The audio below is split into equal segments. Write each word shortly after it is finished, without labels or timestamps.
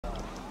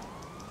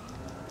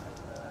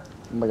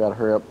Oh my god,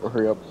 hurry up,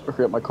 hurry up,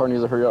 hurry up. My car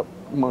needs to hurry up.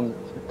 Come on,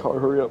 car,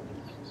 hurry up.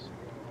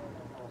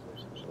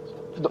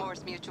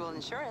 Morse Mutual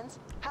Insurance.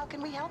 How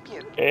can we help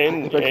you?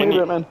 Come here,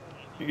 Batman.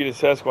 You get a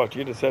Sasquatch.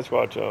 You get a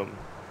Sasquatch.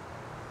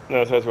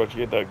 No Sasquatch.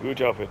 You get the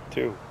Gooch outfit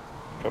too.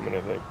 Coming,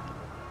 I think.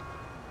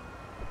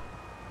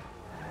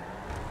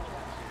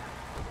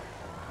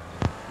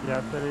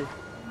 Yeah, City.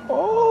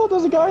 Oh,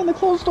 there's a guy in the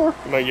clothes store.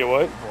 You might get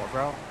what? What,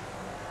 bro?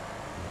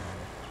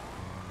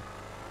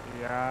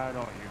 Yeah, I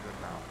don't use it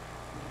now.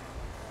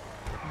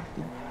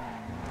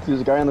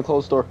 There's a guy in the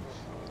clothes store.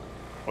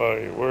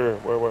 Where?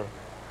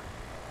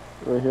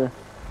 Right here.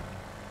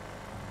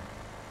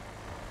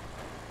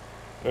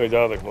 No, he's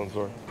out of the clone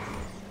store.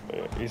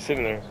 Yeah, he's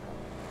sitting there.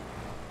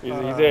 He's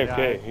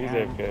AFK. He's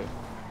AFK.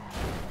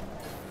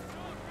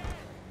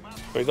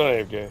 But he's not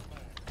AFK.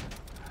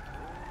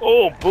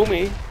 Oh,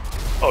 Boomy!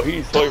 Oh,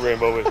 he's totally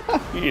rainbow.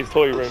 He is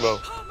totally rainbow.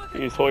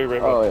 He is totally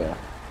rainbow. Oh yeah.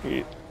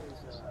 He